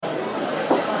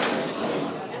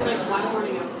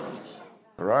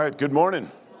All right, good morning.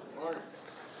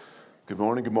 Good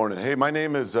morning, good morning. Hey, my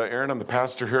name is Aaron. I'm the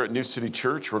pastor here at New City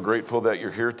Church. We're grateful that you're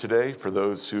here today. For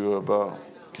those who have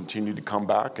continued to come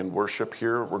back and worship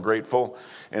here, we're grateful.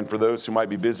 And for those who might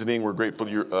be visiting, we're grateful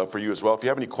for you as well. If you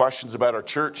have any questions about our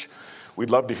church, we'd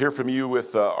love to hear from you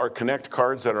with our Connect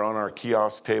cards that are on our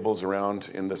kiosk tables around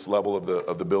in this level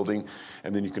of the building.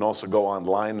 And then you can also go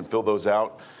online and fill those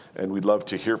out. And we'd love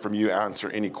to hear from you, answer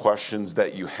any questions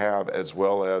that you have, as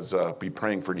well as be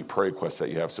praying for any prayer requests that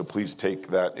you have. So please take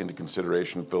that into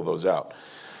consideration and fill those out.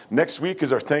 Next week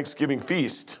is our Thanksgiving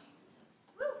feast.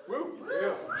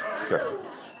 Okay.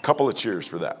 A couple of cheers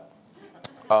for that.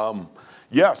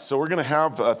 Yes, so we're going to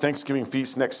have a Thanksgiving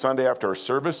feast next Sunday after our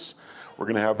service. We're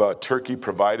going to have a turkey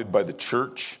provided by the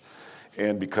church.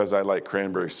 And because I like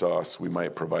cranberry sauce, we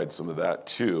might provide some of that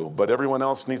too. But everyone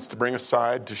else needs to bring a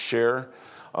side to share.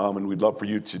 And we'd love for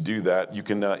you to do that. You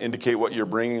can indicate what you're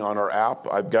bringing on our app.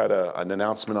 I've got an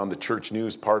announcement on the church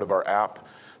news part of our app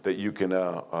that you can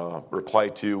reply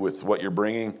to with what you're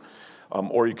bringing.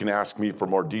 Or you can ask me for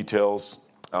more details.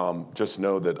 Just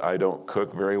know that I don't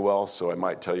cook very well, so I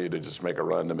might tell you to just make a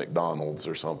run to McDonald's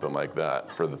or something like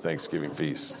that for the Thanksgiving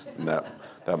feast. And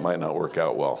that might not work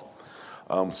out well.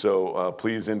 So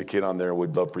please indicate on there.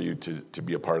 We'd love for you to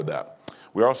be a part of that.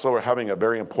 We also are having a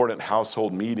very important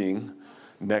household meeting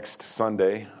next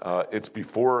Sunday. It's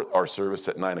before our service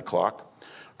at 9 o'clock.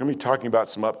 We're going to be talking about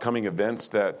some upcoming events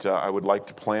that I would like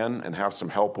to plan and have some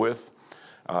help with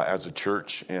as a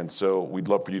church. And so we'd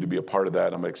love for you to be a part of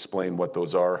that. I'm going to explain what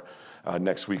those are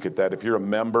next week at that. If you're a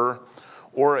member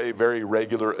or a very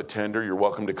regular attender, you're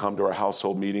welcome to come to our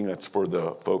household meeting. That's for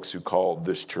the folks who call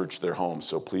this church their home.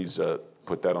 So please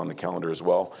put that on the calendar as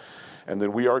well. And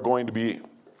then we are going to be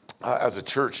as a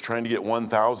church, trying to get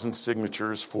 1,000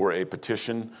 signatures for a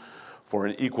petition for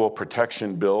an equal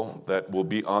protection bill that will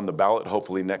be on the ballot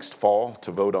hopefully next fall to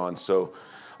vote on. So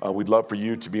we'd love for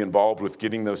you to be involved with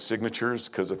getting those signatures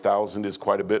because 1,000 is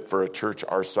quite a bit for a church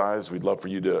our size. We'd love for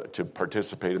you to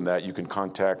participate in that. You can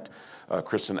contact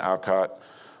Kristen Alcott,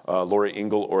 Lori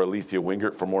Engel, or Alethea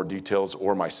Wingert for more details,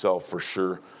 or myself for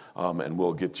sure, and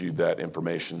we'll get you that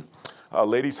information.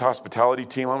 Ladies hospitality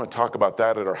team, I'm going to talk about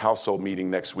that at our household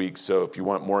meeting next week. So if you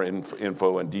want more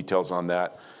info and details on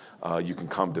that, you can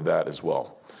come to that as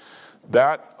well.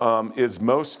 That is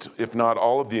most, if not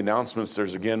all, of the announcements.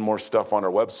 There's, again, more stuff on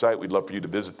our website. We'd love for you to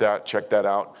visit that, check that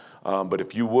out. But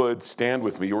if you would, stand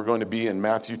with me. We're going to be in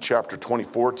Matthew chapter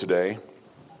 24 today.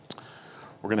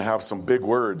 We're going to have some big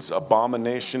words,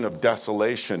 Abomination of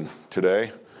Desolation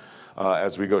today,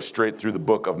 as we go straight through the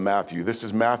book of Matthew. This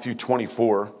is Matthew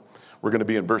 24. We're going to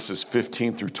be in verses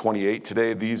 15 through 28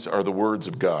 today. These are the words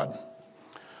of God.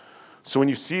 So when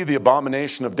you see the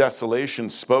abomination of desolation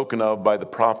spoken of by the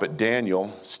prophet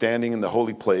Daniel standing in the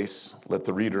holy place, let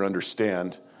the reader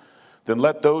understand, then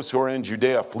let those who are in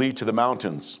Judea flee to the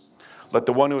mountains. Let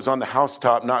the one who is on the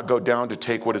housetop not go down to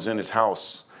take what is in his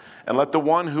house. And let the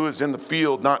one who is in the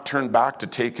field not turn back to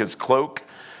take his cloak.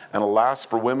 And alas,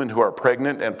 for women who are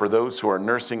pregnant and for those who are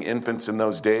nursing infants in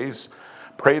those days,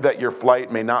 pray that your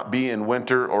flight may not be in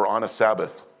winter or on a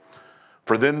Sabbath.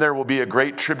 For then there will be a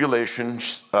great tribulation,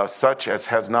 such as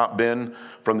has not been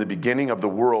from the beginning of the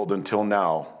world until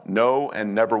now, no,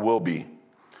 and never will be.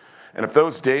 And if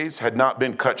those days had not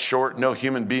been cut short, no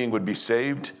human being would be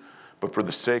saved. But for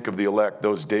the sake of the elect,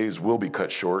 those days will be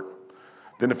cut short.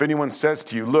 Then if anyone says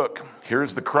to you, look,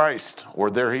 here's the Christ, or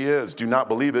there he is, do not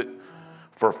believe it.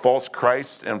 For false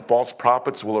Christs and false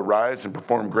prophets will arise and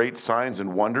perform great signs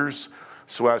and wonders,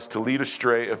 so as to lead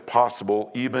astray, if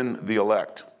possible, even the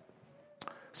elect.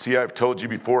 See, I've told you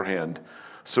beforehand.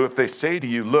 So if they say to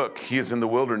you, look, he is in the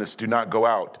wilderness, do not go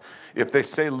out. If they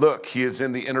say, look, he is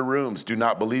in the inner rooms, do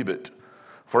not believe it.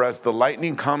 For as the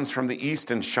lightning comes from the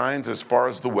east and shines as far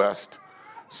as the west,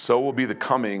 so will be the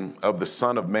coming of the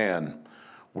Son of Man.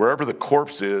 Wherever the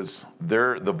corpse is,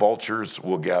 there the vultures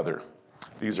will gather.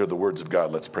 These are the words of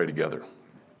God. Let's pray together.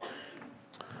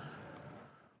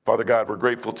 Father God, we're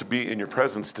grateful to be in your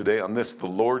presence today on this, the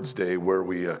Lord's Day, where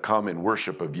we come in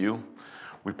worship of you.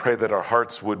 We pray that our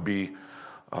hearts would be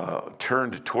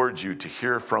turned towards you to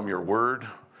hear from your word,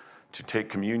 to take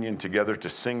communion together, to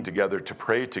sing together, to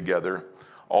pray together,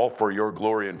 all for your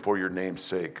glory and for your name's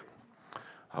sake.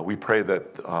 We pray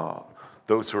that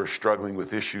those who are struggling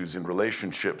with issues in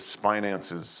relationships,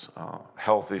 finances,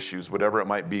 health issues, whatever it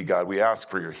might be, God, we ask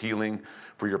for your healing,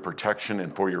 for your protection,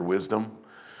 and for your wisdom.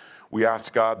 We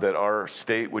ask, God, that our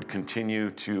state would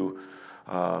continue to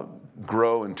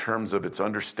grow in terms of its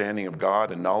understanding of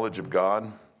God and knowledge of God,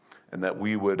 and that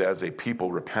we would, as a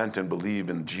people, repent and believe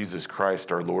in Jesus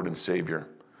Christ, our Lord and Savior.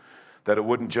 that it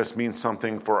wouldn't just mean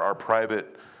something for our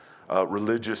private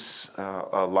religious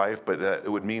life, but that it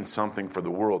would mean something for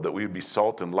the world, that we would be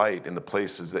salt and light in the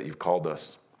places that you've called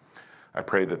us. I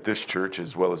pray that this church,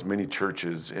 as well as many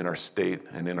churches in our state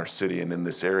and in our city and in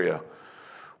this area,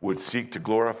 would seek to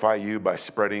glorify you by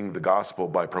spreading the gospel,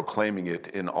 by proclaiming it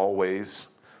in all ways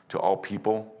to all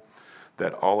people,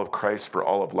 that all of Christ for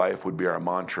all of life would be our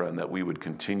mantra, and that we would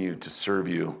continue to serve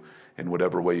you in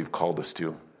whatever way you've called us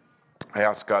to. I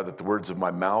ask, God, that the words of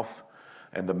my mouth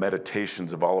and the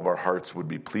meditations of all of our hearts would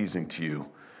be pleasing to you,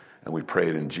 and we pray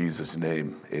it in Jesus'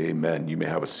 name. Amen. You may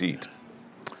have a seat.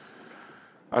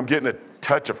 I'm getting a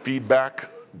touch of feedback,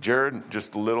 Jared,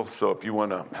 just a little, so if you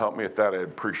want to help me with that, I'd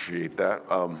appreciate that.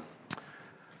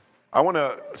 I want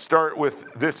to start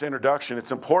with this introduction.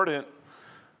 It's important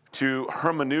to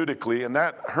hermeneutically, and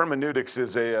that hermeneutics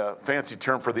is a fancy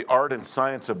term for the art and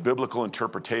science of biblical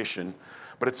interpretation,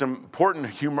 but it's an important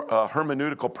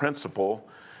hermeneutical principle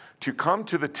to come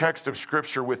to the text of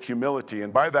Scripture with humility.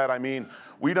 And by that I mean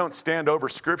we don't stand over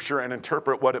Scripture and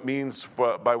interpret what it means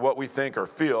by what we think or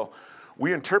feel.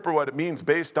 We interpret what it means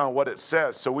based on what it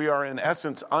says. So we are in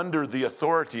essence under the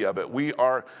authority of it. We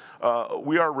are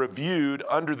reviewed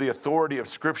under the authority of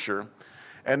Scripture.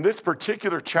 And this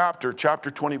particular chapter,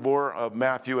 chapter 24 of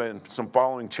Matthew and some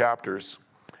following chapters,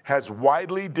 has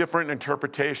widely different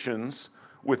interpretations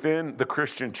within the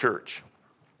Christian church.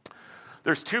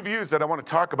 There's two views that I want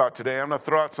to talk about today. I'm going to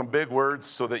throw out some big words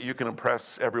so that you can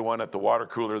impress everyone at the water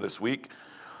cooler this week.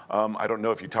 I don't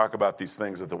know if you talk about these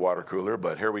things at the water cooler,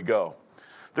 but here we go.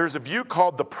 There's a view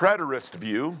called the preterist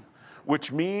view,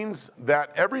 which means that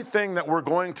everything that we're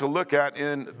going to look at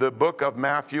in the book of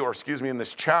Matthew, in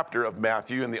this chapter of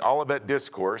Matthew, in the Olivet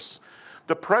Discourse,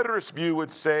 the preterist view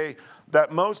would say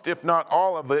that most, if not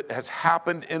all of it, has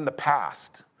happened in the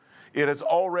past. It has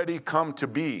already come to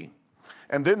be.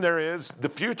 And then there is the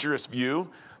futurist view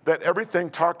that everything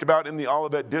talked about in the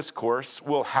Olivet Discourse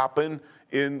will happen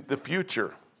in the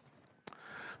future.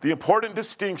 The important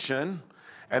distinction,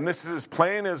 and this is as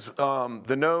plain as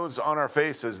the nose on our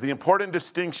faces, the important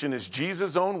distinction is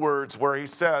Jesus' own words where he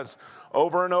says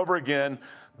over and over again,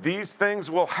 these things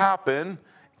will happen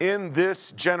in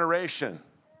this generation.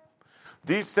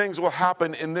 These things will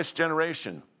happen in this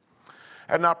generation.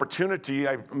 I had an opportunity,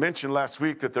 I mentioned last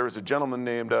week that there was a gentleman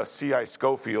named C.I.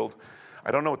 Scofield. I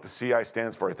don't know what the C.I.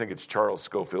 stands for. I think it's Charles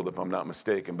Scofield, if I'm not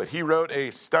mistaken. But he wrote a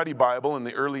study Bible in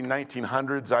the early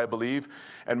 1900s, I believe.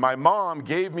 And my mom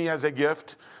gave me as a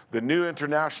gift the New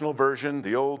International Version,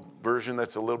 the old version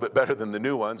that's a little bit better than the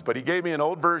new ones. But he gave me an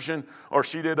old version, or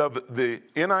she did, of the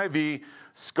NIV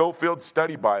Scofield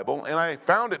Study Bible. And I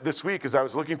found it this week as I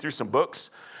was looking through some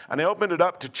books. And I opened it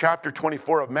up to chapter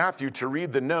 24 of Matthew to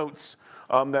read the notes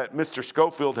that Mr.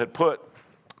 Scofield had put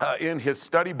in his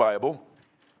study Bible.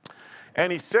 And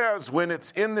he says, when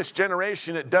it's in this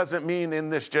generation, it doesn't mean in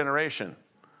this generation.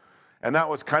 And that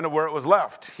was kind of where it was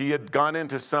left. He had gone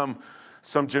into some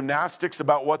gymnastics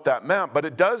about what that meant, but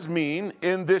it does mean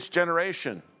in this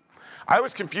generation. I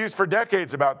was confused for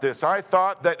decades about this. I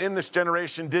thought that in this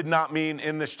generation did not mean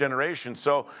in this generation.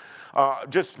 So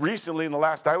just recently, in the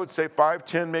last, I would say 5,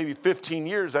 10, maybe 15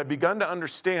 years, I've begun to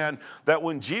understand that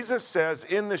when Jesus says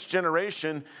in this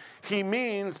generation, he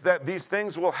means that these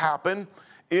things will happen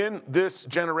in this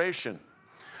generation.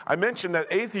 I mentioned that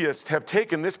atheists have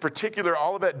taken this particular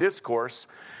Olivet Discourse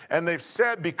and they've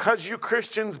said, because you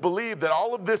Christians believe that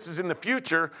all of this is in the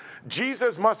future,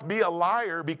 Jesus must be a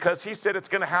liar because he said it's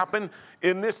going to happen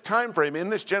in this time frame, in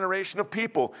this generation of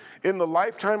people. In the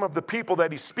lifetime of the people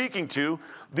that he's speaking to,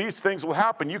 these things will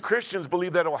happen. You Christians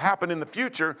believe that it will happen in the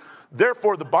future,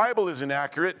 therefore the Bible is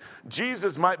inaccurate.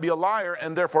 Jesus might be a liar,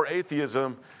 and therefore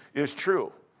atheism is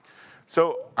true.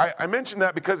 So I mention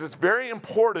that because it's very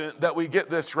important that we get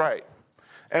this right.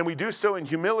 And we do so in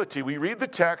humility. We read the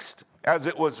text as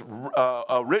it was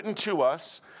written to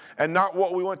us and not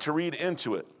what we want to read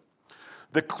into it.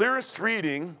 The clearest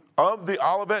reading of the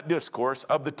Olivet Discourse,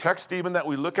 of the text even that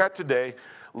we look at today,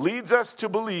 leads us to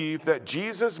believe that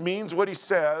Jesus means what he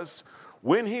says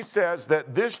when he says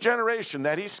that this generation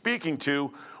that he's speaking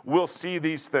to will see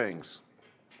these things.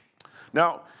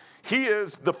 Now, he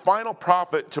is the final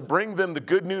prophet to bring them the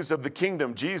good news of the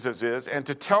kingdom, Jesus is, and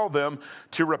to tell them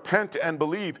to repent and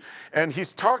believe. And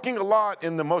he's talking a lot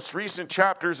in the most recent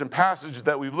chapters and passages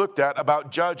that we've looked at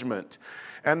about judgment.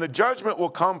 And the judgment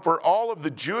will come for all of the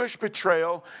Jewish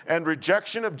betrayal and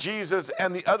rejection of Jesus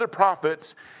and the other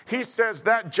prophets. He says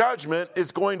that judgment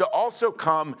is going to also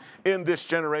come in this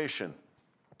generation.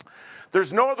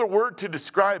 There's no other word to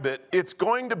describe it. It's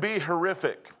going to be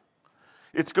horrific.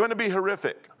 It's going to be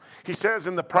horrific. He says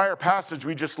in the prior passage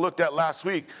we just looked at last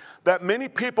week that many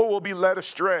people will be led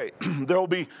astray. There will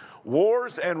be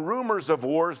wars and rumors of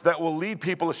wars that will lead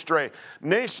people astray.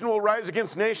 Nation will rise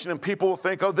against nation and people will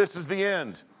think, oh, this is the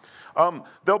end.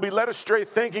 They'll be led astray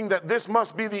thinking that this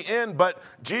must be the end, but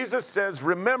Jesus says,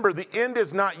 remember, the end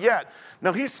is not yet.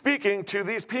 Now, he's speaking to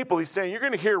these people. He's saying, you're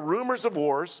going to hear rumors of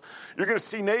wars. You're going to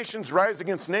see nations rise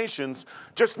against nations.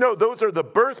 Just know those are the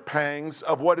birth pangs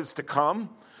of what is to come,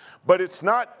 but it's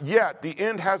not yet. The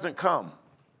end hasn't come.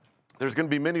 There's going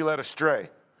to be many led astray.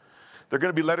 They're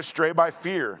going to be led astray by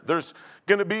fear. There's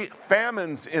going to be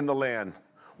famines in the land.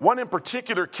 One in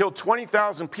particular killed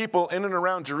 20,000 people in and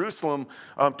around Jerusalem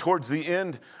towards the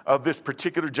end of this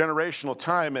particular generational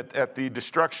time at the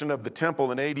destruction of the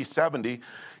temple in AD 70.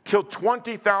 Killed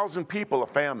 20,000 people, a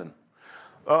famine.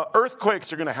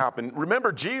 Earthquakes are going to happen.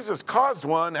 Remember, Jesus caused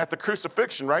one at the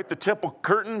crucifixion, right? The temple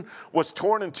curtain was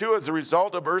torn in two as a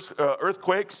result of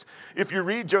earthquakes. If you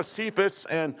read Josephus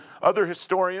and other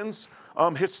historians,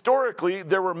 historically,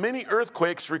 there were many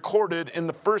earthquakes recorded in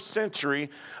the first century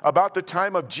about the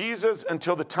time of Jesus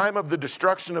until the time of the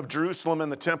destruction of Jerusalem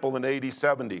and the temple in AD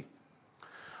 70.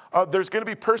 There's going to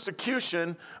be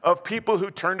persecution of people who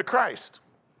turn to Christ.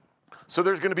 So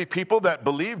there's going to be people that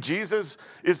believe Jesus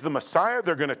is the Messiah.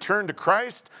 They're going to turn to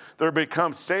Christ. They're going to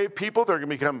become saved people. They're going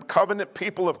to become covenant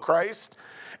people of Christ.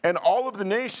 And all of the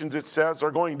nations, it says, are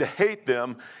going to hate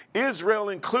them. Israel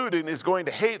included is going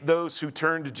to hate those who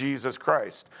turn to Jesus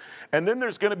Christ. And then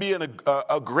there's going to be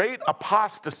a great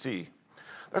apostasy.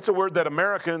 That's a word that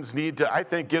Americans need to, I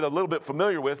think, get a little bit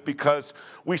familiar with because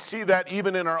we see that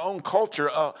even in our own culture.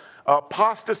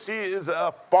 Apostasy is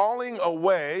a falling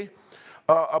away,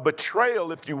 a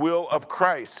betrayal, if you will, of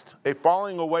Christ, a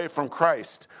falling away from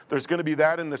Christ. There's going to be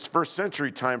that in this first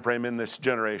century time frame in this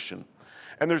generation.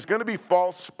 And there's going to be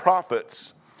false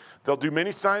prophets. They'll do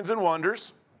many signs and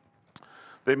wonders.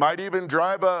 They might even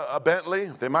drive a Bentley.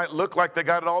 They might look like they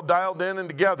got it all dialed in and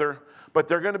together. But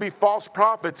they're going to be false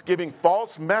prophets giving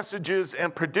false messages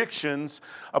and predictions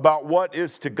about what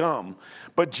is to come.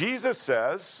 But Jesus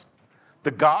says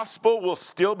the gospel will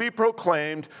still be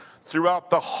proclaimed throughout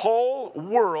the whole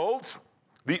world.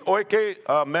 The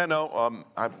oikomeno,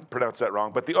 I pronounced that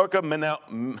wrong, but the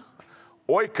oikomeno,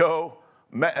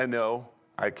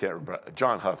 I can't remember.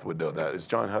 John Huth would know that. Is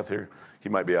John Huth here? He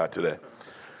might be out today.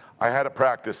 I had it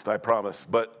practiced, I promise.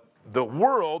 But the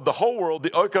world, the whole world,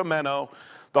 the oikomeno,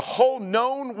 the whole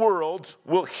known world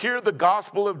will hear the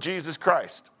gospel of Jesus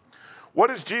Christ.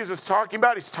 What is Jesus talking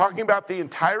about? He's talking about the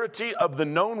entirety of the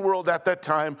known world at that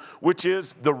time, which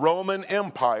is the Roman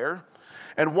Empire.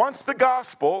 And once the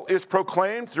gospel is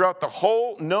proclaimed throughout the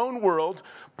whole known world,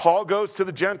 Paul goes to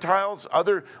the Gentiles,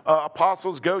 other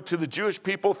apostles go to the Jewish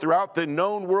people throughout the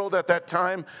known world at that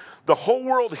time. The whole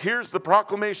world hears the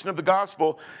proclamation of the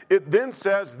gospel. It then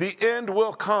says the end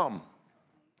will come.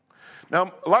 Now,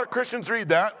 a lot of Christians read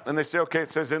that and they say, okay, it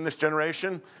says in this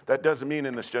generation. That doesn't mean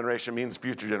in this generation, it means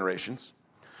future generations.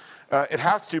 It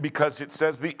has to because it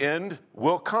says the end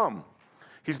will come.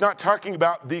 He's not talking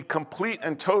about the complete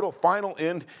and total final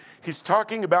end. He's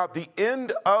talking about the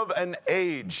end of an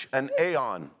age, an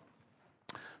aeon.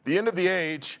 The end of the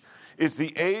age is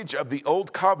the age of the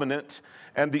old covenant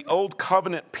and the old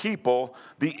covenant people.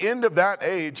 The end of that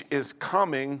age is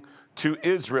coming to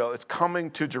Israel. It's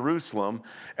coming to Jerusalem.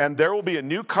 And there will be a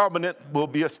new covenant will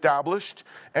be established.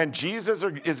 And Jesus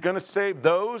is going to save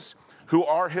those who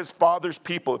are his father's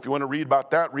people. If you want to read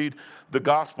about that, read the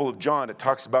Gospel of John. It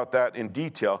talks about that in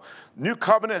detail. New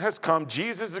covenant has come.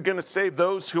 Jesus is going to save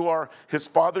those who are his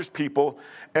father's people.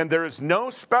 And there is no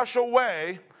special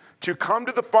way to come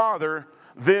to the Father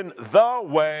than the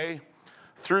way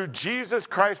through Jesus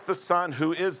Christ the Son,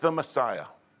 who is the Messiah.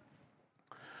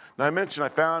 Now I mentioned I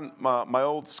found my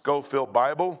old Scofield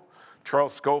Bible.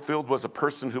 Charles Scofield was a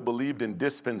person who believed in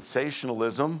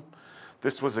dispensationalism.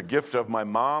 This was a gift of my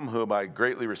mom, whom I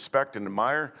greatly respect and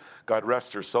admire. God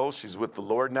rest her soul. She's with the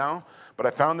Lord now. But I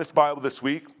found this Bible this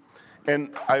week,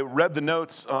 and I read the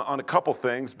notes on a couple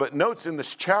things. But notes in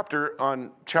this chapter,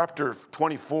 on chapter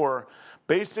 24,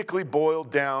 basically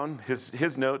boiled down,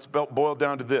 his notes boiled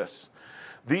down to this.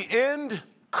 The end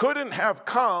couldn't have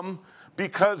come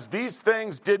because these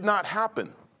things did not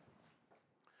happen.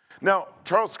 Now,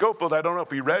 Charles Scofield, I don't know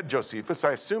if he read Josephus.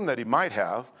 I assume that he might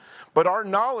have. But our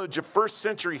knowledge of first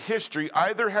century history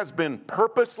either has been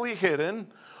purposely hidden,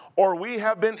 or we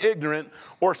have been ignorant,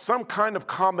 or some kind of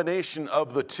combination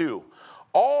of the two.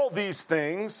 All these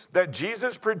things that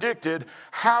Jesus predicted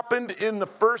happened in the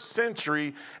first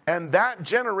century, and that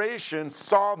generation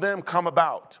saw them come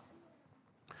about.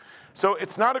 So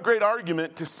it's not a great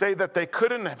argument to say that they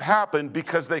couldn't have happened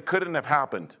because they couldn't have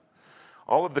happened.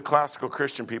 All of the classical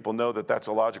Christian people know that that's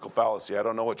a logical fallacy. I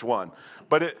don't know which one.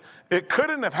 But it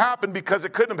couldn't have happened because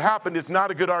it couldn't have happened is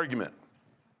not a good argument.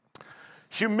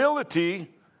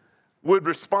 Humility would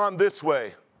respond this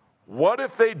way. What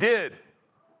if they did?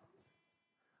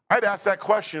 I'd ask that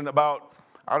question about,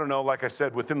 I don't know, like I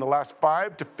said, within the last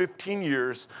 5 to 15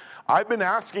 years, I've been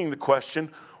asking the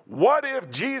question, what if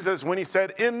Jesus, when he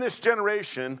said in this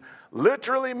generation,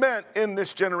 literally meant in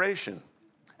this generation?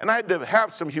 And I had to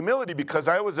have some humility because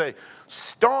I was a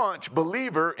staunch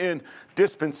believer in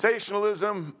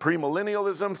dispensationalism,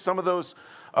 premillennialism, some of those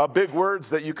big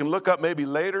words that you can look up maybe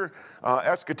later,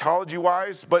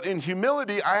 eschatology-wise. But in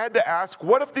humility, I had to ask,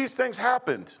 what if these things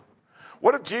happened?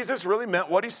 What if Jesus really meant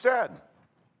what he said?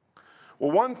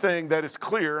 Well, one thing that is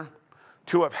clear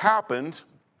to have happened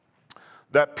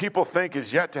that people think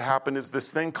is yet to happen is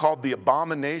this thing called the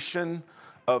Abomination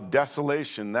of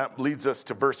Desolation. That leads us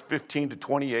to verse 15 to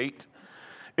 28.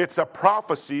 It's a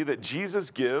prophecy that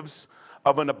Jesus gives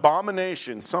of an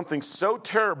abomination, something so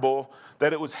terrible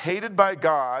that it was hated by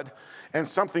God, and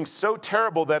something so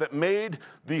terrible that it made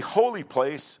the holy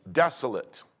place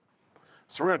desolate.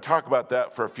 So we're going to talk about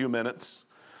that for a few minutes.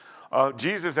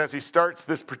 Jesus, as he starts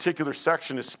this particular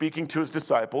section, is speaking to his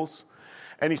disciples.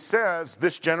 And he says,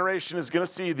 this generation is going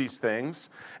to see these things.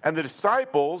 And the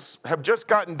disciples have just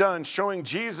gotten done showing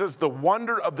Jesus the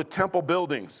wonder of the temple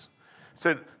buildings. He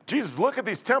said, Jesus, look at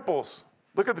these temples.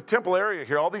 Look at the temple area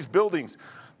here, all these buildings.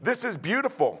 This is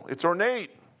beautiful. It's ornate.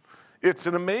 It's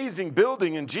an amazing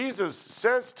building. And Jesus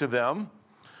says to them,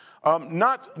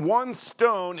 not one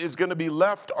stone is going to be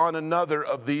left on another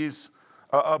of these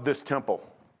of this temple.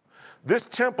 This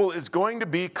temple is going to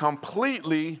be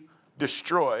completely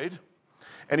destroyed.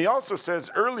 And he also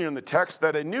says earlier in the text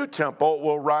that a new temple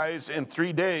will rise in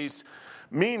 3 days,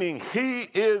 meaning he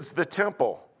is the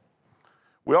temple.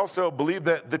 We also believe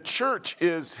that the church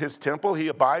is his temple. He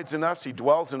abides in us. He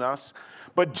dwells in us.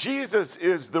 But Jesus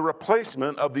is the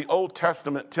replacement of the Old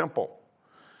Testament temple.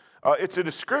 It's a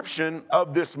description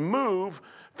of this move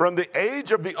from the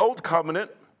age of the Old Covenant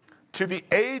to the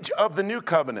age of the New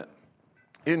Covenant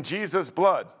in Jesus'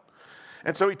 blood.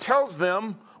 And so he tells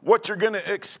them what you're going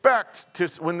to expect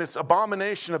when this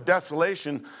abomination of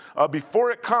desolation,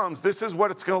 before it comes, this is what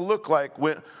it's going to look like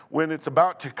when it's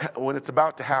about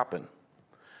to happen.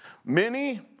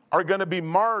 Many are going to be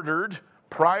martyred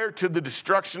prior to the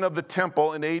destruction of the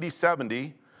temple in AD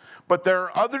 70. But there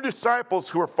are other disciples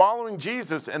who are following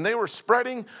Jesus, and they were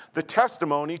spreading the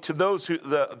testimony to those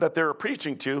that they were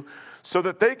preaching to so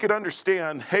that they could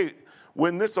understand, hey,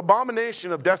 when this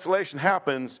abomination of desolation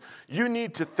happens, you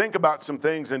need to think about some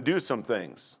things and do some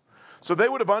things. So they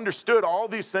would have understood all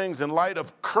these things in light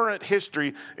of current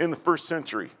history in the first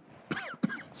century.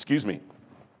 Excuse me.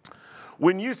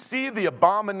 When you see the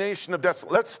abomination of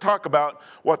desolation, let's talk about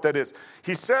what that is.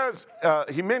 He says,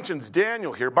 he mentions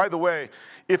Daniel here. By the way,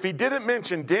 if he didn't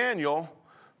mention Daniel,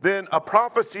 then a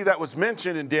prophecy that was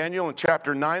mentioned in Daniel in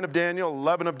chapter 9 of Daniel,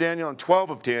 11 of Daniel, and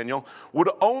 12 of Daniel would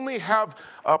only have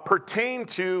pertained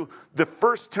to the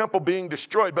first temple being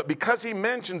destroyed. But because he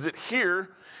mentions it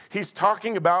here, he's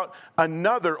talking about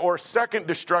another or second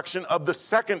destruction of the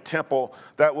second temple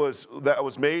that was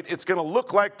made. It's going to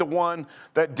look like the one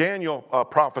that Daniel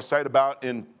prophesied about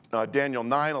in Daniel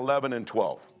 9, 11, and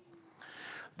 12.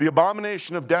 The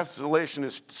abomination of desolation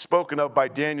is spoken of by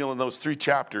Daniel in those 3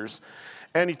 chapters.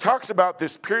 And he talks about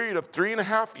this period of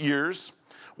 3.5 years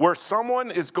where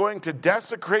someone is going to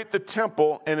desecrate the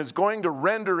temple and is going to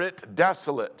render it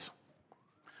desolate.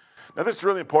 Now, this is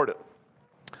really important.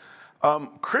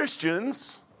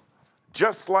 Christians,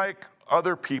 just like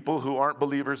other people who aren't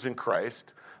believers in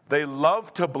Christ, they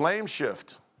love to blame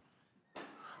shift.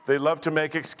 They love to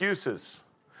make excuses.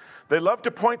 They love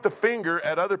to point the finger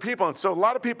at other people. And so a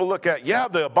lot of people look at,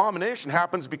 the abomination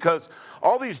happens because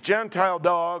all these Gentile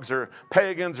dogs or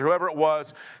pagans or whoever it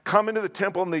was come into the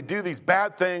temple and they do these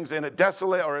bad things and it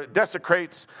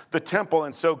desecrates the temple.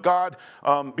 And so God,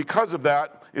 because of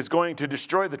that, is going to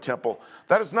destroy the temple.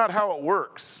 That is not how it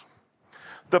works.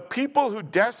 The people who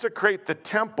desecrate the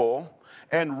temple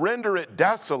and render it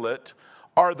desolate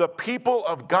are the people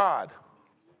of God.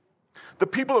 The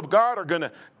people of God are going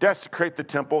to desecrate the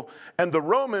temple, and the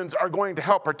Romans are going to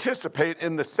help participate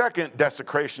in the second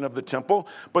desecration of the temple.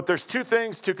 But there's 2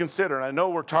 things to consider, and I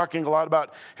know we're talking a lot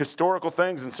about historical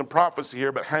things and some prophecy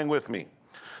here, but hang with me.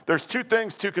 There's 2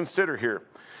 things to consider here.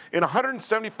 In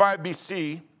 175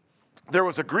 BC, there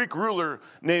was a Greek ruler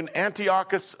named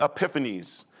Antiochus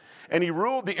Epiphanes, and he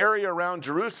ruled the area around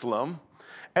Jerusalem,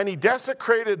 and he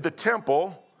desecrated the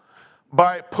temple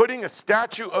by putting a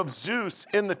statue of Zeus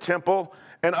in the temple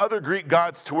and other Greek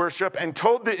gods to worship, and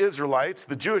told the Israelites,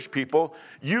 the Jewish people,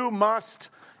 you must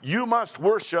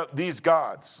worship these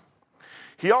gods.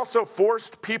 He also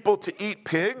forced people to eat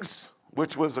pigs,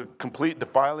 which was a complete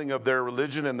defiling of their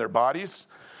religion and their bodies.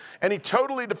 And he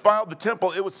totally defiled the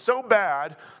temple. It was so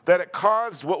bad that it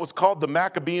caused what was called the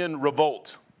Maccabean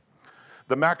Revolt.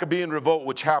 The Maccabean Revolt,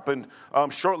 which happened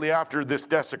shortly after this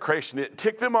desecration. It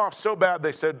ticked them off so bad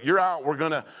they said, you're out, we're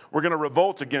gonna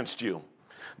revolt against you.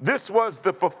 This was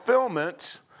the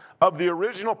fulfillment of the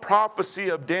original prophecy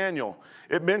of Daniel.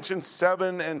 It mentions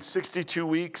 7 and 62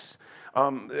 weeks.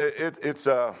 It's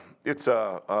a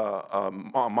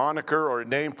moniker or a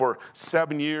name for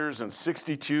 7 years, and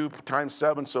 62 times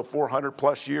 7, so 400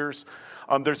 plus years.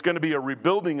 There's going to be a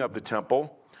rebuilding of the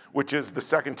temple, which is the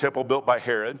second temple built by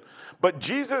Herod. But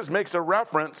Jesus makes a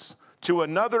reference to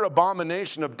another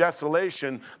abomination of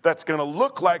desolation that's going to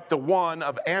look like the one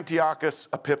of Antiochus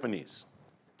Epiphanes.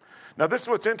 Now, this is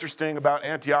what's interesting about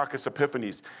Antiochus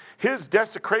Epiphanes. His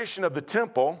desecration of the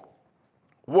temple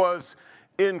was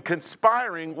in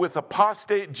conspiring with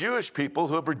apostate Jewish people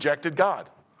who have rejected God.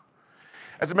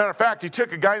 As a matter of fact, he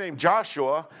took a guy named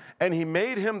Joshua and he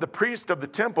made him the priest of the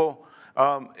temple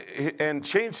and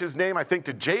changed his name, I think,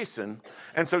 to Jason.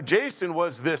 And so Jason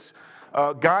was this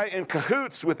guy in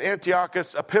cahoots with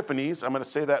Antiochus Epiphanes. I'm going to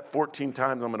say that 14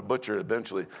 times. I'm going to butcher it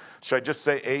eventually. Should I just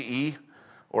say A.E.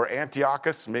 or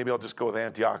Antiochus? Maybe I'll just go with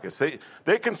Antiochus.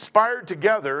 They conspired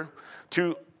together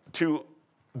to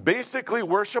basically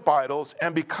worship idols,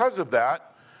 and because of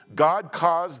that, God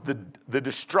caused the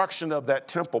destruction of that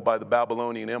temple by the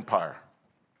Babylonian Empire.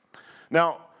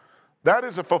 Now, that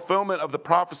is a fulfillment of the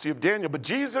prophecy of Daniel, but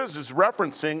Jesus is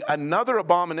referencing another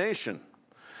abomination.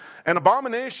 An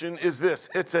abomination is this: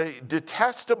 it's a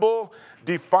detestable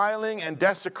defiling and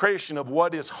desecration of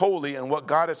what is holy and what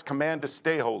God has commanded to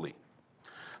stay holy.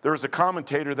 There was a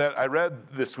commentator that I read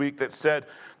this week that said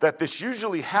that this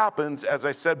usually happens, as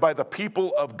I said, by the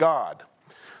people of God.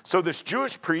 So this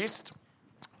Jewish priest,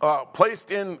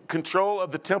 placed in control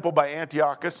of the temple by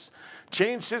Antiochus,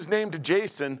 changed his name to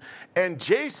Jason, and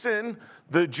Jason,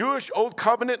 the Jewish Old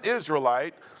Covenant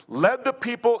Israelite, led the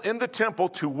people in the temple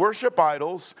to worship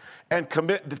idols and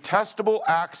commit detestable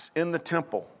acts in the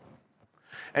temple.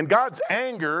 And God's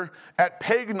anger at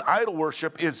pagan idol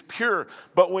worship is pure,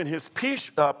 but when his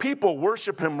people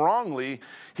worship him wrongly,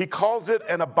 he calls it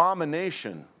an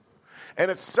abomination. And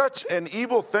it's such an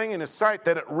evil thing in his sight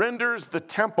that it renders the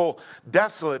temple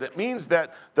desolate. It means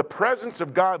that the presence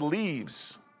of God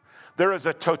leaves. There is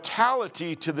a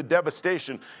totality to the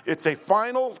devastation. It's a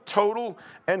final, total,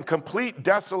 and complete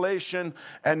desolation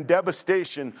and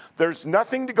devastation. There's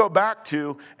nothing to go back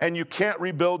to, and you can't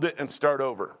rebuild it and start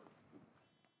over.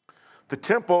 The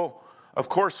temple, of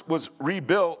course, was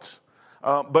rebuilt,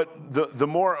 but the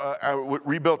more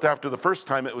rebuilt after the first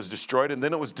time it was destroyed, and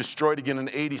then it was destroyed again in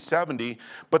AD 70.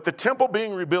 But the temple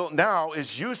being rebuilt now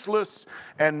is useless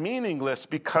and meaningless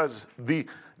because the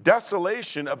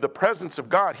desolation of the presence of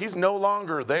God, he's no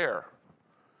longer there.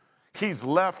 He's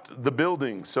left the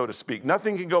building, so to speak.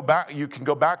 Nothing can go back, you can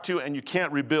go back to, and you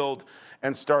can't rebuild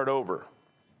and start over.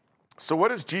 So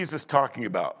what is Jesus talking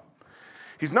about?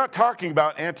 He's not talking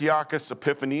about Antiochus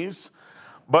Epiphanes,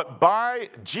 but by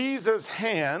Jesus'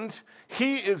 hand,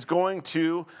 he is going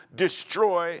to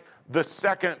destroy the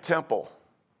second temple.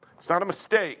 It's not a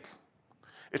mistake.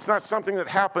 It's not something that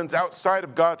happens outside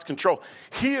of God's control.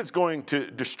 He is going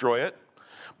to destroy it,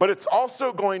 but it's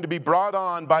also going to be brought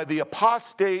on by the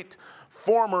apostate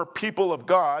former people of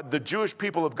God, the Jewish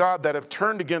people of God that have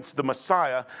turned against the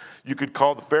Messiah. You could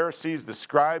call the Pharisees, the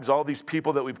scribes, all these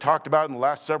people that we've talked about in the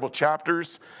last several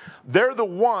chapters. They're the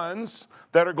ones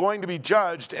that are going to be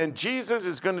judged, and Jesus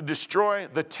is going to destroy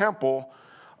the temple,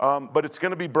 but it's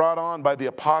going to be brought on by the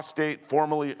apostate,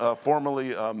 formerly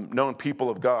known people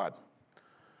of God.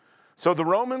 So the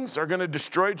Romans are going to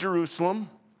destroy Jerusalem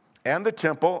and the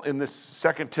temple in this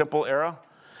second temple era.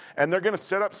 And they're going to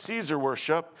set up Caesar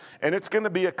worship, and it's going to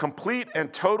be a complete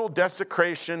and total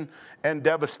desecration and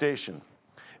devastation.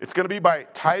 It's going to be by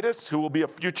Titus, who will be a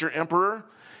future emperor.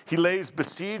 He lays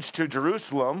besiege to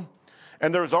Jerusalem,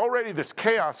 and there's already this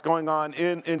chaos going on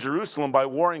in Jerusalem by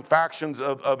warring factions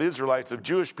of Israelites, of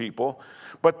Jewish people.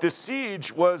 But this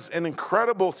siege was an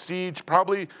incredible siege,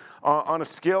 probably on a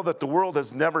scale that the world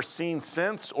has never seen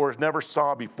since or never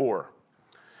saw before.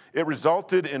 It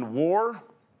resulted in war.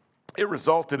 It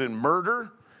resulted in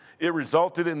murder. It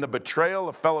resulted in the betrayal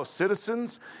of fellow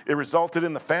citizens. It resulted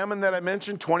in the famine that I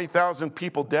mentioned, 20,000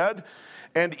 people dead.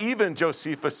 And even,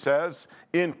 Josephus says,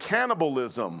 in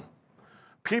cannibalism.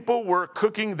 People were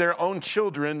cooking their own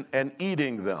children and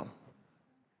eating them.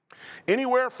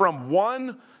 Anywhere from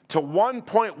 1 to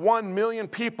 1.1 million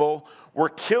people were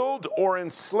killed or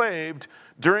enslaved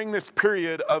during this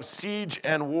period of siege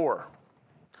and war.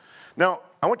 Now,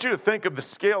 I want you to think of the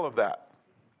scale of that.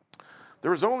 There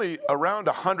was only around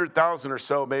 100,000 or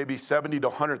so, maybe 70 to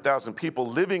 100,000 people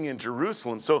living in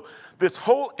Jerusalem. So this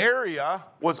whole area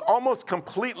was almost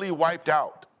completely wiped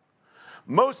out.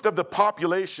 Most of the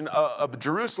population of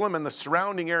Jerusalem and the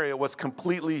surrounding area was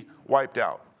completely wiped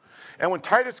out. And when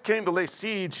Titus came to lay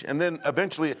siege and then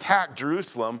eventually attack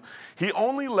Jerusalem, he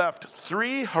only left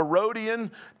 3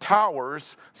 Herodian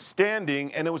towers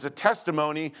standing, and it was a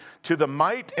testimony to the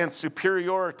might and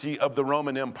superiority of the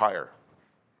Roman Empire.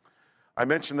 I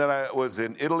mentioned that I was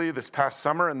in Italy this past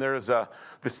summer, and there is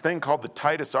this thing called the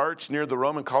Titus Arch near the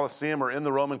Roman Colosseum, or in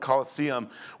the Roman Colosseum,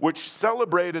 which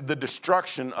celebrated the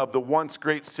destruction of the once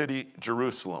great city,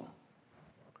 Jerusalem.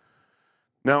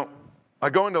 Now, I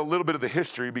go into a little bit of the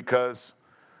history because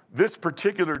this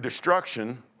particular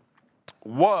destruction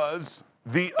was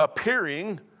the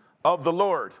appearing of the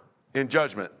Lord in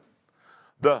judgment,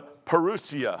 the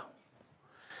parousia.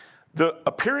 The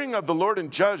appearing of the Lord in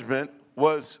judgment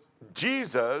was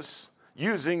Jesus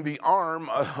using the arm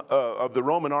of the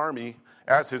Roman army,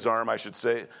 as his arm, I should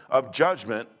say, of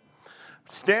judgment,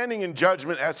 standing in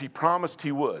judgment as he promised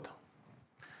he would.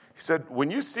 He said,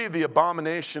 when you see the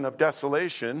abomination of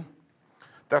desolation,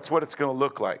 that's what it's going to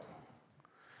look like.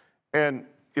 And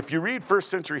if you read first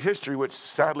century history, which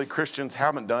sadly Christians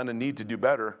haven't done and need to do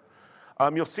better,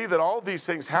 you'll see that all of these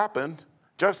things happened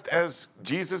just as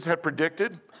Jesus had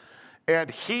predicted.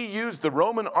 And he used the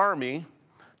Roman army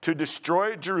to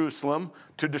destroy Jerusalem,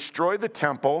 to destroy the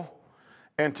temple,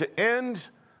 and to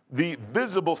end the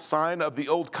visible sign of the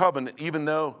old covenant, even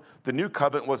though the new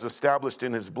covenant was established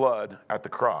in his blood at the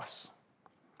cross.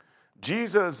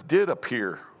 Jesus did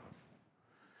appear.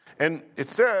 And it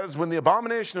says, when the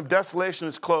abomination of desolation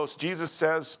is close, Jesus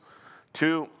says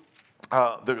to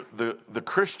the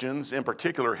Christians, in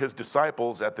particular his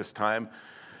disciples at this time,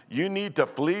 you need to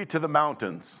flee to the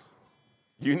mountains.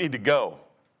 You need to go.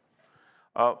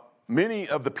 Many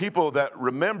of the people that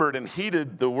remembered and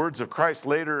heeded the words of Christ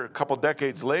later, a couple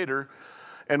decades later,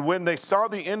 and when they saw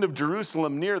the end of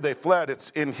Jerusalem near, they fled. It's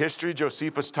in history,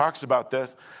 Josephus talks about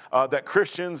this, that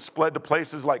Christians fled to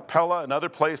places like Pella and other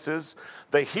places.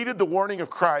 They heeded the warning of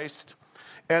Christ,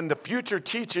 and the future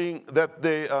teaching that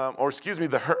they,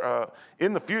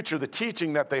 in the future, the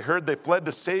teaching that they heard, they fled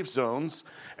to safe zones,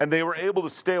 and they were able to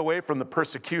stay away from the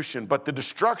persecution. But the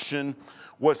destruction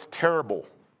was terrible.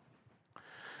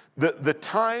 The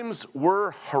times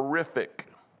were horrific.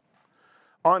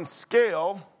 On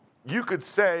scale, you could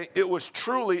say it was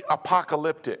truly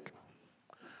apocalyptic.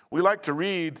 We like to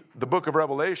read the book of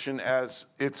Revelation as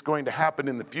it's going to happen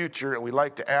in the future, and we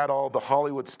like to add all the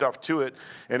Hollywood stuff to it,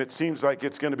 and it seems like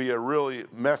it's going to be a really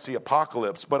messy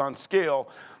apocalypse. But on scale,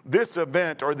 this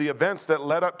event, or the events that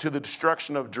led up to the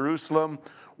destruction of Jerusalem,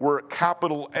 were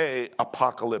capital A,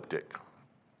 apocalyptic.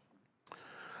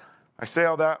 I say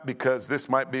all that because this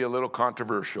might be a little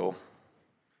controversial.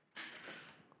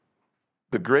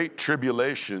 The Great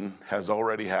Tribulation has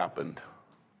already happened.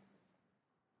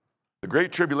 The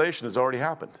Great Tribulation has already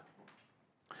happened.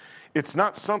 It's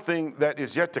not something that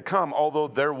is yet to come, although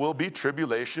there will be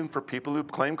tribulation for people who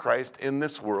claim Christ in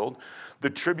this world. The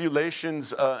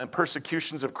tribulations and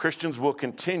persecutions of Christians will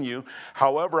continue.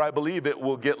 However, I believe it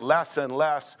will get less and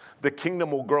less. The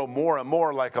kingdom will grow more and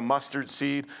more like a mustard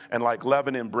seed and like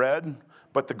leaven in bread.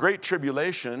 But the Great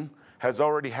Tribulation has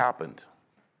already happened.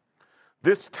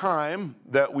 This time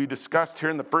that we discussed here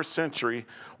in the first century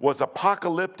was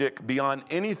apocalyptic beyond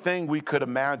anything we could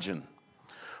imagine.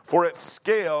 For its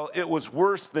scale, it was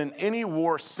worse than any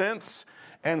war since,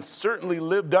 and certainly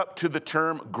lived up to the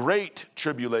term Great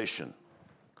Tribulation.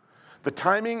 The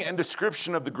timing and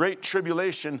description of the Great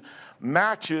Tribulation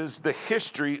matches the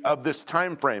history of this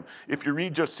time frame. If you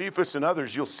read Josephus and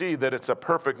others, you'll see that it's a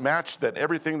perfect match, that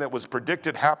everything that was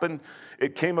predicted happened.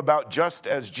 It came about just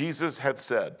as Jesus had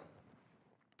said.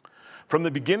 From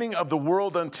the beginning of the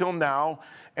world until now,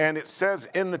 and it says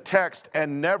in the text,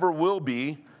 and never will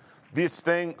be, this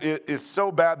thing is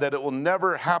so bad that it will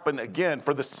never happen again.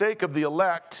 For the sake of the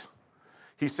elect,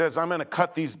 he says, I'm going to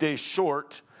cut these days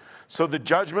short. So the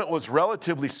judgment was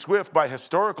relatively swift by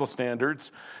historical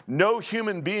standards. No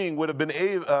human being would have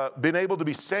been able to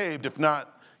be saved if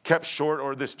not kept short,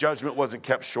 or this judgment wasn't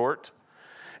kept short.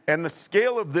 And the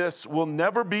scale of this will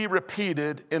never be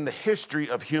repeated in the history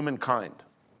of humankind.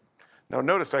 Now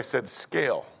notice I said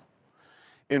scale.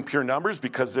 In pure numbers,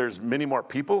 because there's many more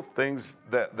people, things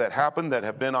that happen that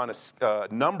have been on a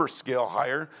number scale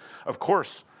higher, of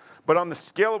course. But on the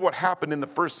scale of what happened in the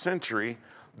first century,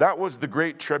 That was the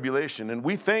Great Tribulation. And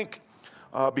we think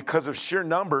because of sheer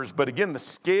numbers, but again, the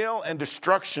scale and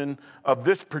destruction of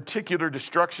this particular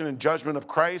destruction and judgment of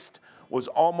Christ was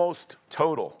almost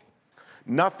total.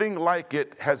 Nothing like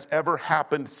it has ever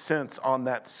happened since on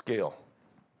that scale.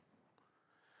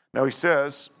 Now he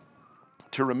says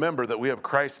to remember that we have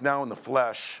Christ now in the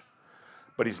flesh,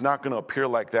 but he's not going to appear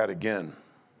like that again.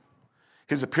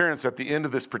 His appearance at the end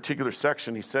of this particular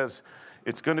section, he says,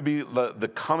 it's going to be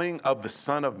the coming of the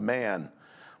Son of Man.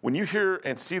 When you hear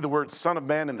and see the word Son of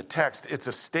Man in the text, it's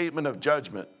a statement of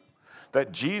judgment,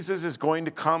 that Jesus is going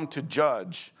to come to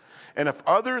judge. And if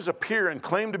others appear and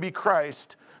claim to be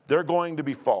Christ, they're going to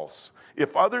be false.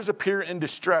 If others appear in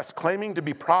distress, claiming to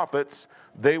be prophets,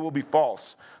 they will be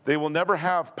false. They will never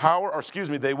have power,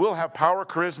 they will have power,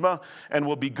 charisma, and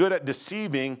will be good at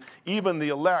deceiving even the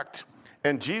elect.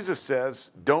 And Jesus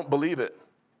says, don't believe it.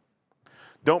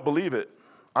 Don't believe it.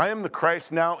 I am the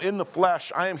Christ now in the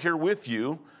flesh. I am here with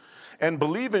you. And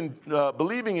believing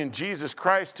in Jesus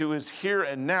Christ, who is here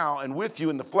and now and with you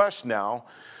in the flesh now,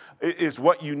 is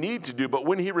what you need to do. But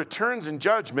when he returns in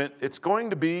judgment, it's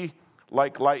going to be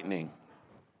like lightning.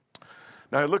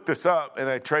 Now, I looked this up and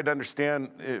I tried to understand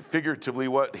figuratively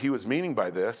what he was meaning by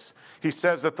this. He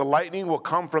says that the lightning will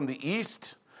come from the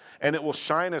east and it will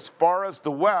shine as far as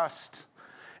the west.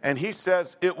 And he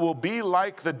says it will be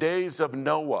like the days of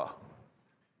Noah.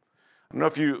 I don't know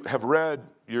if you have read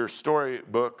your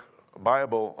storybook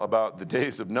Bible about the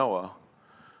days of Noah,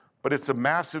 but it's a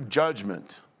massive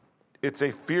judgment. It's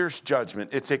a fierce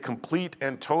judgment. It's a complete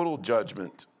and total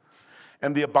judgment.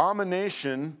 And the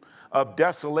abomination of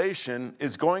desolation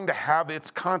is going to have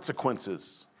its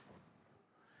consequences.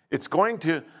 It's going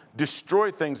to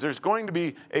destroy things. There's going to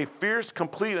be a fierce,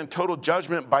 complete, and total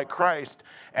judgment by Christ,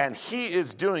 and he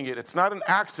is doing it. It's not an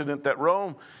accident that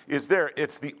Rome is there.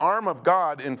 It's the arm of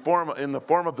God in the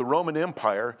form of the Roman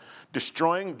Empire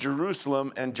destroying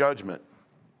Jerusalem and judgment.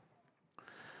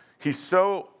 He's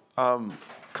so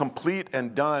complete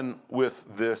and done with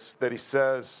this that he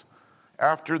says,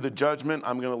 after the judgment,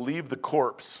 I'm going to leave the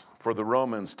corpse for the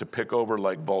Romans to pick over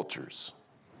like vultures.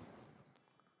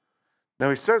 Now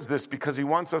he says this because he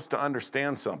wants us to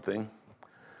understand something.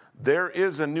 There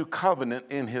is a new covenant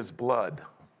in his blood.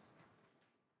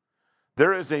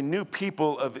 There is a new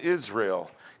people of Israel.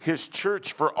 His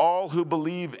church, for all who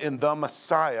believe in the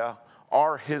Messiah,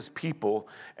 are his people,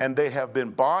 and they have been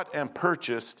bought and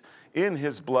purchased in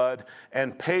his blood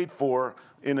and paid for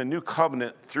in a new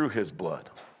covenant through his blood.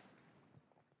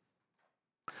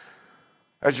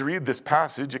 As you read this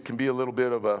passage, it can be a little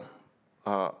bit of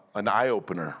an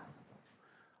eye-opener.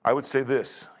 I would say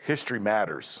this: history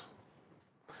matters.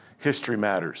 History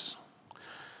matters.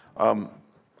 I'm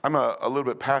a little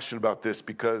bit passionate about this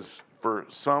because for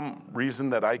some reason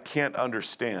that I can't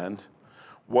understand,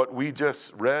 what we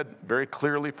just read very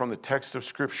clearly from the text of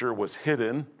Scripture was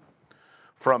hidden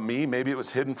from me. Maybe it was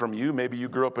hidden from you. Maybe you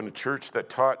grew up in a church that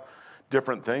taught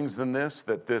different things than this,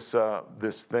 that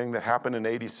this thing that happened in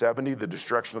AD 70, the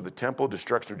destruction of the temple,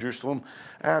 destruction of Jerusalem,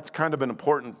 it's kind of an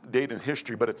important date in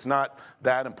history, but it's not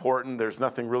that important. There's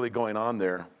nothing really going on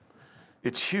there.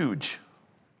 It's huge.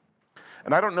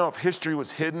 And I don't know if history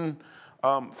was hidden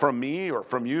from me or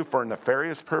from you for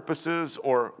nefarious purposes,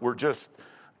 or we're just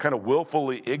kind of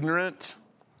willfully ignorant,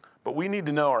 but we need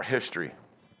to know our history.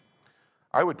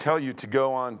 I would tell you to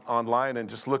go online and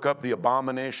just look up the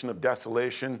Abomination of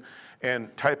Desolation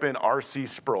and type in R.C.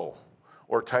 Sproul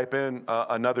or type in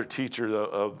another teacher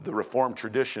of the Reformed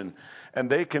tradition, and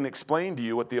they can explain to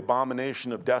you what the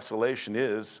Abomination of Desolation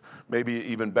is, maybe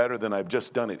even better than I've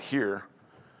just done it here.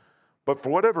 But for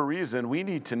whatever reason, we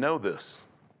need to know this.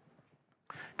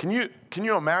 Can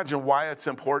you imagine why it's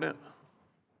important?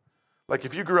 Like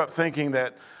if you grew up thinking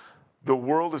that the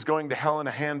world is going to hell in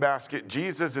a handbasket,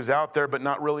 Jesus is out there but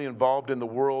not really involved in the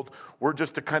world, we're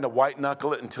just to kind of white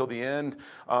knuckle it until the end,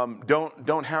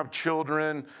 don't have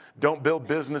children, don't build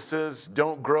businesses,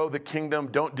 don't grow the kingdom,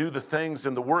 don't do the things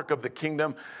and the work of the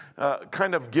kingdom,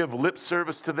 kind of give lip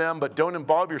service to them, but don't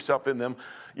involve yourself in them.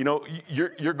 You know,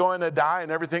 you're going to die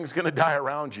and everything's going to die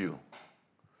around you.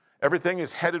 Everything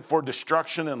is headed for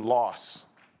destruction and loss.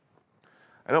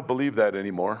 I don't believe that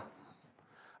anymore.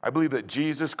 I believe that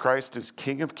Jesus Christ is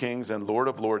King of Kings and Lord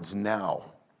of Lords now.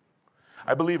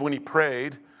 I believe when he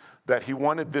prayed that he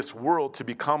wanted this world to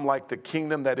become like the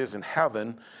kingdom that is in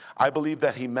heaven, I believe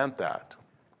that he meant that.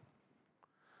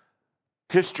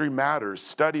 History matters.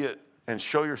 Study it and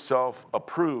show yourself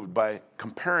approved by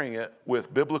comparing it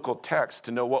with biblical texts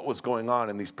to know what was going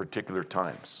on in these particular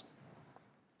times.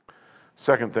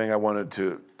 Second thing I wanted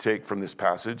to take from this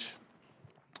passage,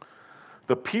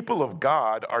 the people of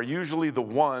God are usually the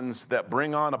ones that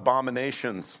bring on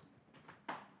abominations.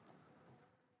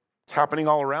 It's happening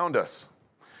all around us.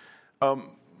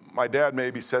 My dad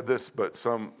maybe said this, but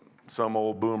some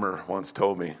old boomer once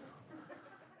told me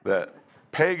that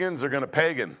pagans are going to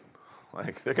pagan.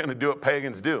 Like, they're going to do what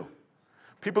pagans do.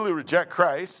 People who reject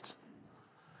Christ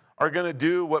are going to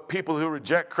do what people who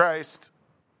reject Christ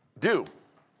do.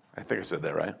 I think I said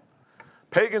that right.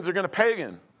 Pagans are going to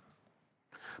pagan.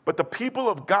 But the people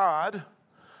of God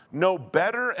know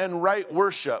better and right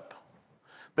worship.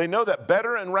 They know that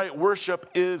better and right worship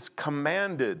is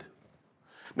commanded.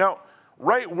 Now,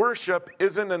 right worship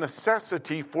isn't a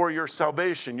necessity for your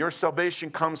salvation. Your salvation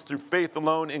comes through faith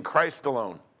alone in Christ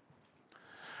alone.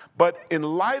 But in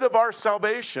light of our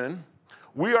salvation,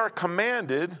 we are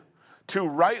commanded to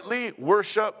rightly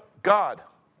worship God.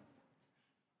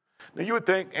 Now, you would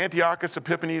think Antiochus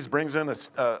Epiphanes brings in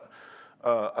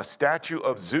a statue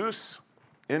of Zeus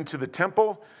into the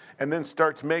temple and then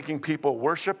starts making people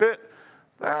worship it.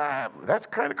 That's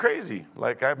kind of crazy.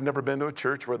 Like, I've never been to a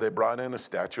church where they brought in a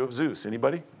statue of Zeus.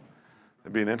 Anybody?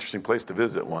 That'd be an interesting place to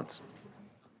visit once.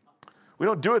 We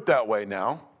don't do it that way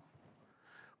now.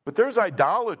 But there's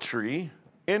idolatry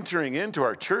entering into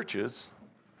our churches.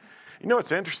 You know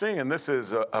what's interesting? And this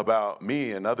is about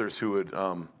me and others who would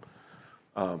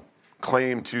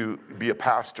claim to be a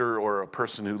pastor or a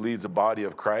person who leads a body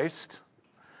of Christ.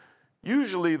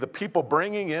 Usually the people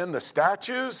bringing in the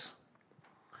statues,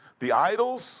 the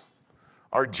idols,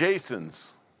 are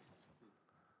Jasons.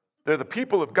 They're the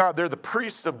people of God. They're the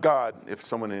priests of God. If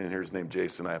someone in here is named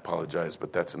Jason, I apologize,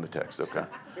 but that's in the text, okay?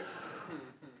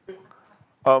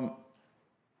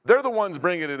 They're the ones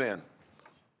bringing it in.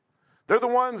 They're the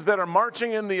ones that are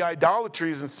marching in the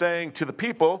idolatries and saying to the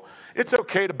people, it's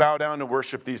okay to bow down and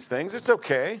worship these things. It's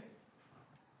okay.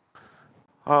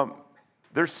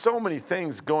 There's so many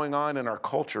things going on in our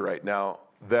culture right now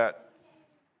that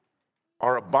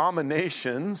are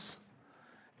abominations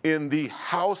in the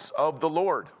house of the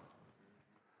Lord.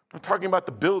 I'm not talking about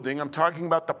the building. I'm talking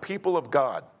about the people of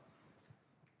God.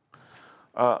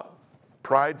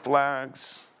 Pride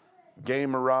flags, gay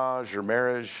mirage or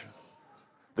marriage,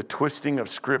 the twisting of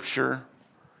Scripture,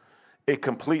 a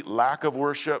complete lack of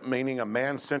worship, meaning a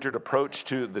man-centered approach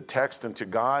to the text and to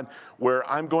God, where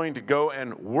I'm going to go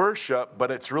and worship, but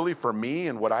it's really for me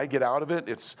and what I get out of it.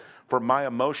 It's for my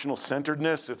emotional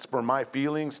centeredness. It's for my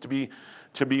feelings to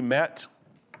be met,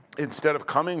 instead of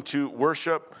coming to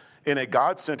worship in a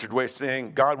God-centered way,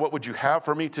 saying, God, what would you have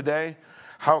for me today?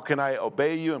 How can I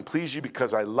obey you and please you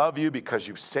because I love you, because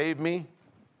you've saved me?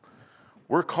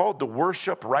 We're called to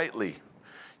worship rightly.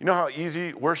 You know how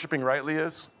easy worshiping rightly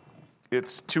is?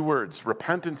 It's 2 words,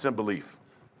 repentance and belief.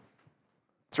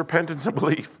 It's repentance and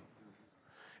belief.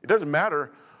 It doesn't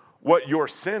matter what your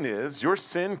sin is. Your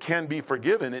sin can be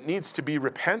forgiven. It needs to be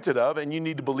repented of, and you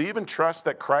need to believe and trust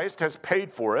that Christ has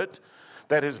paid for it,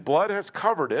 that his blood has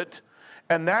covered it,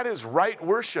 and that is right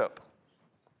worship.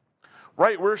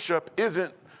 Right worship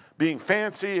isn't being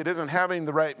fancy. It isn't having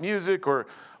the right music or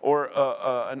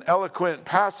an eloquent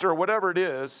pastor or whatever it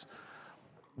is.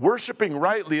 Worshiping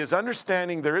rightly is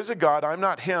understanding there is a God, I'm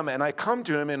not him, and I come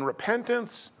to him in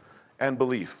repentance and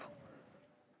belief.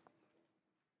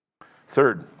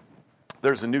 Third,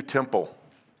 there's a new temple.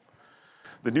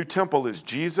 The new temple is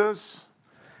Jesus,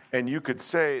 and you could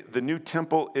say the new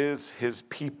temple is his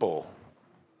people.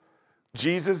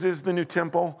 Jesus is the new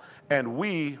temple, and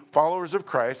we, followers of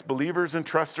Christ, believers and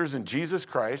trusters in Jesus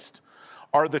Christ,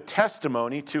 are the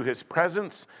testimony to his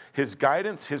presence, his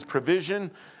guidance, his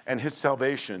provision, and his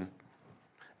salvation.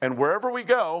 And wherever we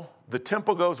go, the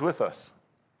temple goes with us.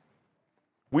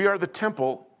 We are the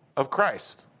temple of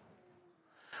Christ.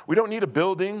 We don't need a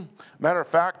building. Matter of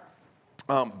fact,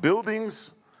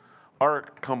 buildings are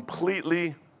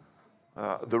completely,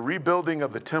 the rebuilding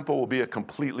of the temple will be a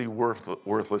completely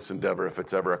worthless endeavor if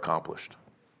it's ever accomplished.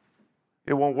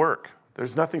 It won't work.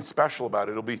 There's nothing special about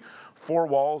it. It'll be 4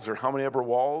 walls or how many ever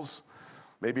walls,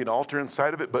 maybe an altar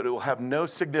inside of it, but it will have no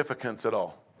significance at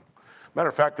all. Matter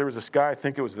of fact, there was this guy, I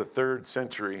think it was the 3rd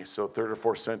century, so 3rd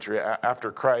or 4th century after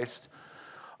Christ.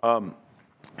 I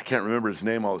can't remember his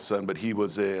name all of a sudden, but he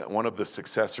was one of the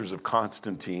successors of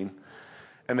Constantine.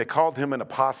 And they called him an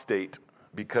apostate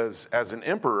because as an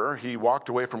emperor, he walked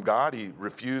away from God. He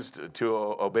refused to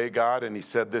obey God, and he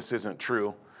said, this isn't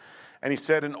true. And he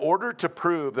said, in order to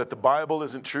prove that the Bible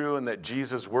isn't true and that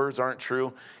Jesus' words aren't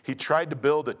true, he tried to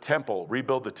build a temple,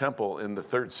 rebuild the temple in the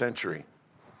 3rd century.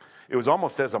 It was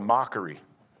almost as a mockery.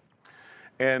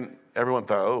 And everyone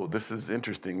thought, oh, this is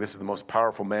interesting. This is the most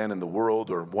powerful man in the world,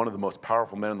 or one of the most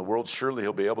powerful men in the world. Surely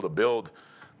he'll be able to build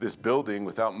this building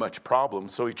without much problem.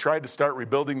 So he tried to start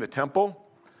rebuilding the temple,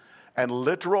 and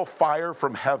literal fire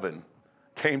from heaven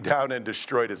came down and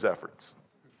destroyed his efforts.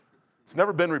 It's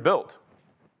never been rebuilt.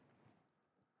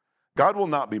 God will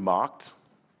not be mocked.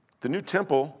 The new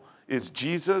temple is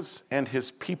Jesus and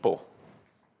his people.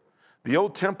 The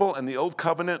old temple and the old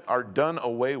covenant are done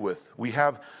away with. We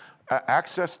have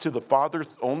access to the Father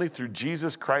only through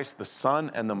Jesus Christ, the Son,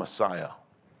 and the Messiah.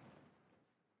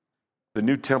 The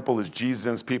new temple is Jesus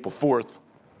and his people. Fourth,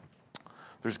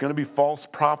 there's going to be false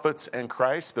prophets and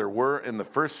Christ. There were in the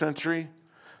first century.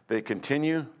 They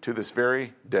continue to this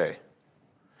very day.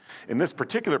 In this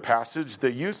particular passage,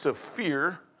 the use of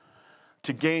fear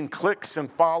to gain clicks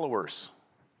and followers.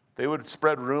 They would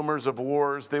spread rumors of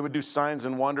wars. They would do signs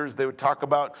and wonders. They would talk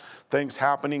about things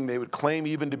happening. They would claim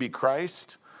even to be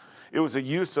Christ. It was a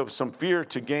use of some fear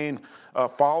to gain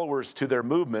followers to their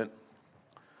movement.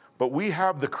 But we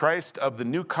have the Christ of the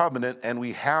new covenant, and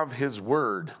we have his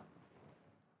word.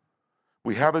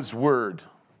 We have his word.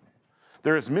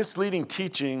 There is misleading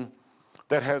teaching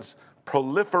that has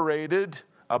proliferated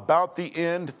about the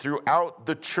end throughout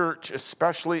the church,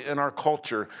 especially in our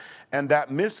culture. And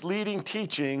that misleading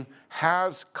teaching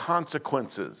has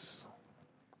consequences.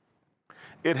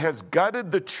 It has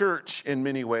gutted the church in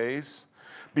many ways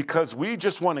because we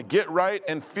just want to get right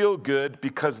and feel good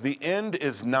because the end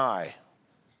is nigh.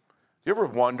 You ever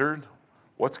wondered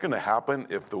what's going to happen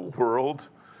if the world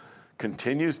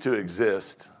continues to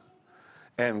exist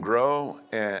and grow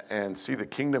and see the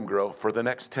kingdom grow for the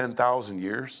next 10,000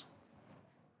 years?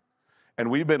 And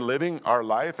we've been living our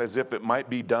life as if it might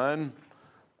be done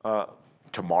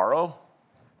tomorrow,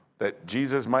 that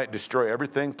Jesus might destroy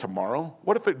everything tomorrow.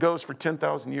 What if it goes for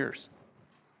 10,000 years?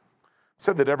 It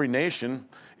said that every nation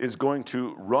is going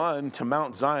to run to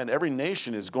Mount Zion. Every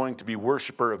nation is going to be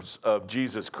worshiper of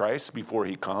Jesus Christ before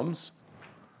he comes.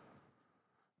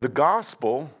 The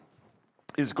gospel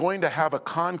is going to have a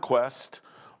conquest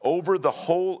over the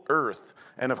whole earth.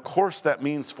 And of course that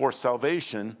means for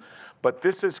salvation, but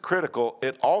this is critical.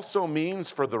 It also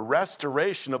means for the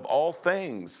restoration of all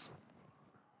things.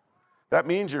 That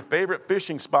means your favorite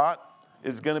fishing spot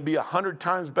is going to be 100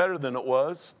 times better than it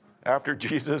was after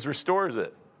Jesus restores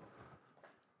it.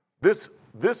 This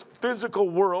physical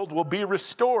world will be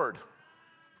restored.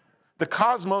 The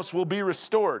cosmos will be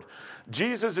restored.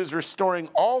 Jesus is restoring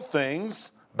all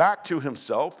things back to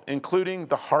himself, including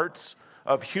the hearts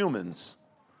of humans.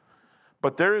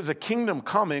 But there is a kingdom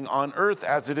coming on earth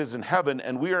as it is in heaven,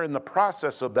 and we are in the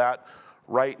process of that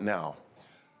right now.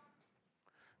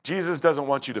 Jesus doesn't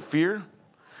want you to fear.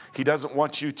 He doesn't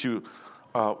want you to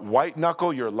white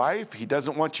knuckle your life. He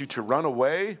doesn't want you to run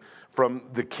away from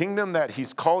the kingdom that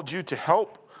he's called you to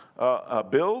help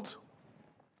build.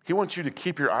 He wants you to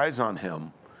keep your eyes on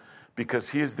him because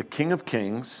he is the King of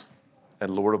Kings and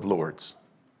Lord of Lords.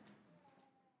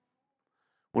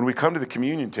 When we come to the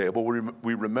communion table,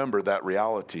 we remember that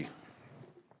reality.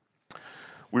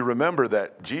 We remember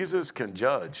that Jesus can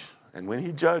judge, and when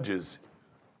he judges,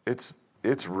 it's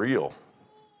real.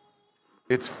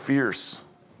 It's fierce.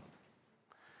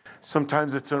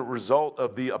 Sometimes it's a result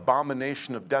of the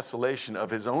abomination of desolation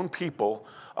of his own people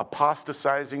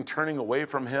apostatizing, turning away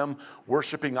from him,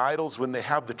 worshiping idols when they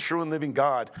have the true and living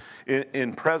God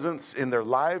in presence in their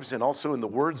lives, and also in the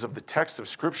words of the text of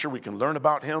Scripture. We can learn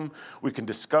about him. We can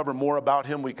discover more about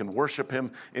him. We can worship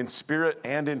him in spirit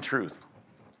and in truth.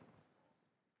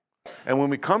 And when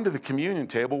we come to the communion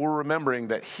table, we're remembering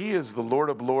that he is the Lord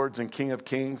of Lords and King of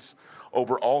Kings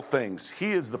over all things.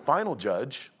 He is the final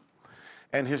judge.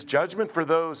 And his judgment for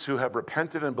those who have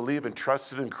repented and believed and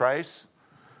trusted in Christ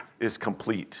is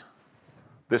complete.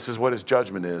 This is what his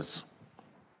judgment is.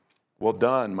 Well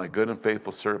done, my good and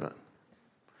faithful servant.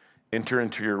 Enter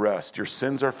into your rest. Your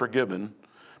sins are forgiven,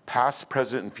 past,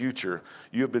 present, and future.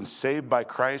 You have been saved by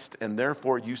Christ, and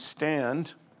therefore you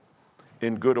stand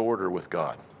in good order with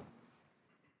God.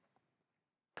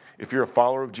 If you're a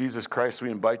follower of Jesus Christ,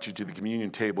 we invite you to the communion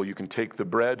table. You can take the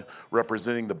bread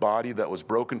representing the body that was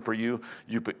broken for you.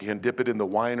 You can dip it in the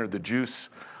wine or the juice,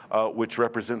 which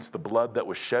represents the blood that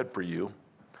was shed for you.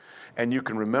 And you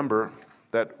can remember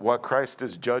that while Christ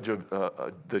is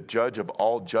the judge of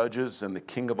all judges and the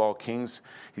King of all kings,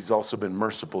 he's also been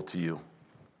merciful to you.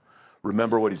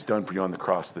 Remember what he's done for you on the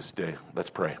cross this day.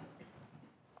 Let's pray.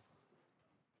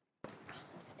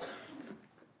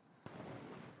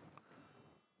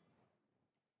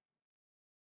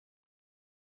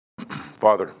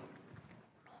 Father,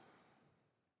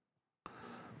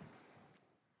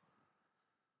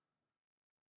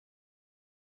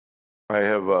 I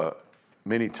have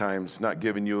many times not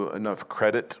given you enough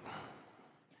credit.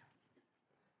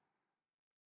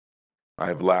 I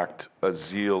have lacked a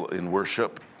zeal in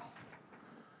worship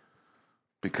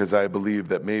because I believe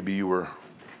that maybe you were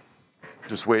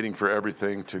just waiting for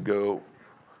everything to go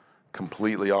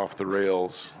completely off the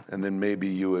rails, and then maybe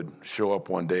you would show up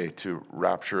one day to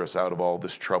rapture us out of all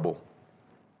this trouble.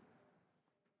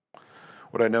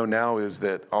 What I know now is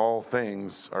that all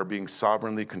things are being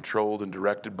sovereignly controlled and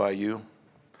directed by you.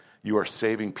 You are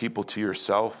saving people to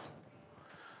yourself,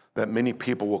 that many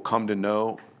people will come to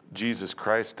know Jesus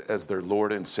Christ as their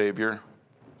Lord and Savior,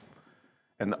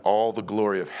 and all the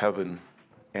glory of heaven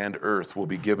and earth will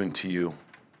be given to you.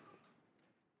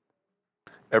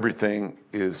 Everything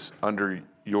is under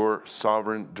your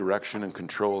sovereign direction and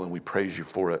control, and we praise you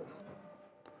for it.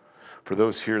 For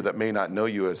those here that may not know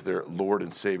you as their Lord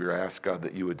and Savior, I ask God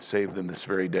that you would save them this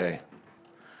very day,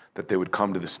 that they would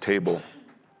come to this table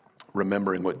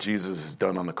remembering what Jesus has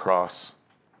done on the cross.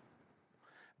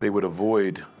 They would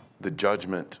avoid the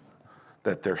judgment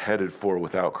that they're headed for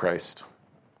without Christ.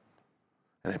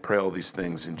 And I pray all these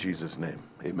things in Jesus' name.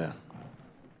 Amen.